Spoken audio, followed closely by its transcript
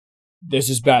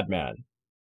This is Batman,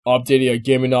 updating a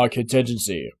gaming log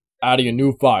contingency, adding a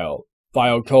new file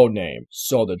codename,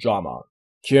 So the Drama.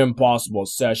 Kim Possible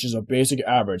says she's a basic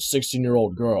average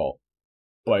 16-year-old girl,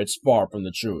 but it's far from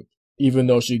the truth. Even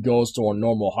though she goes to a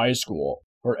normal high school,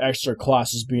 her extra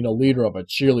class is being a leader of a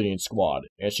cheerleading squad,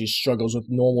 and she struggles with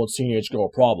normal teenage girl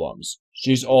problems.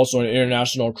 She's also an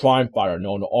international crime fighter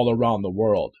known all around the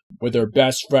world. With her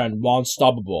best friend Ron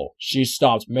Stoppable, she's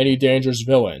stopped many dangerous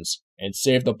villains and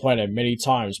saved the planet many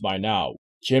times by now.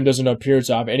 Kim doesn't appear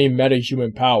to have any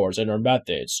meta-human powers, and her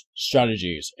methods,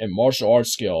 strategies, and martial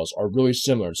arts skills are really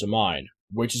similar to mine,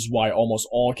 which is why almost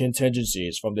all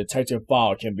contingencies from Detective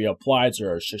File can be applied to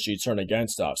her should she turn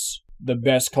against us. The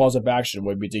best cause of action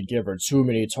would be to give her too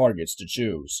many targets to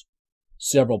choose.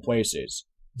 Several places,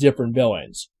 different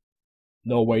villains.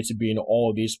 No way to be in all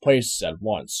of these places at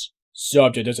once.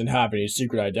 Subject doesn't have any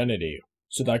secret identity,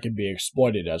 so that can be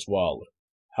exploited as well.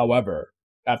 However,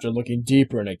 after looking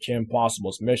deeper into Kim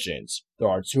Possible's missions, there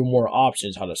are two more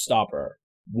options how to stop her.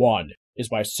 One is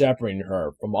by separating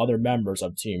her from other members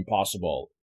of Team Possible.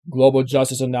 Global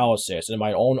justice analysis and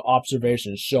my own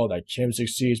observations show that Kim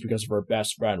succeeds because of her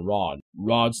best friend Ron,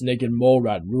 Ron's naked mole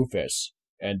rat Rufus,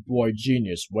 and boy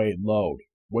genius Wade Load.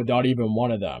 Without even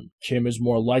one of them, Kim is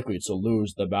more likely to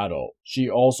lose the battle. She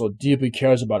also deeply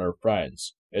cares about her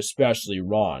friends, especially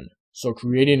Ron, so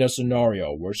creating a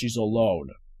scenario where she's alone,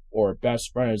 or her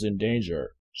best friend is in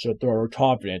danger, should throw her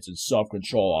confidence and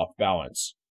self-control off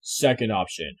balance. Second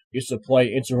option is to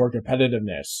play into her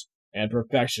competitiveness and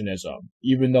perfectionism.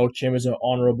 Even though Kim is an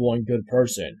honorable and good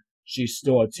person, she's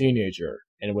still a teenager,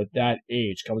 and with that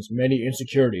age comes many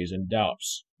insecurities and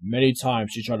doubts. Many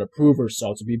times she tried to prove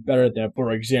herself to be better than,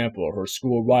 for example, her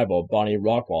school rival Bonnie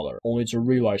Rockwaller, only to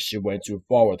realize she went too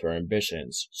far with her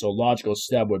ambitions. So a logical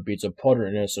step would be to put her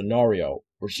in a scenario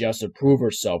where she has to prove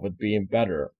herself with being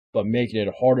better, but making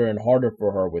it harder and harder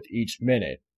for her with each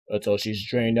minute, until she's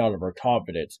drained out of her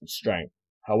confidence and strength.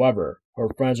 However, her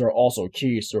friends are also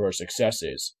keys to her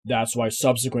successes. That's why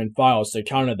subsequent files to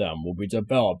counter them will be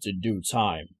developed in due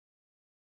time.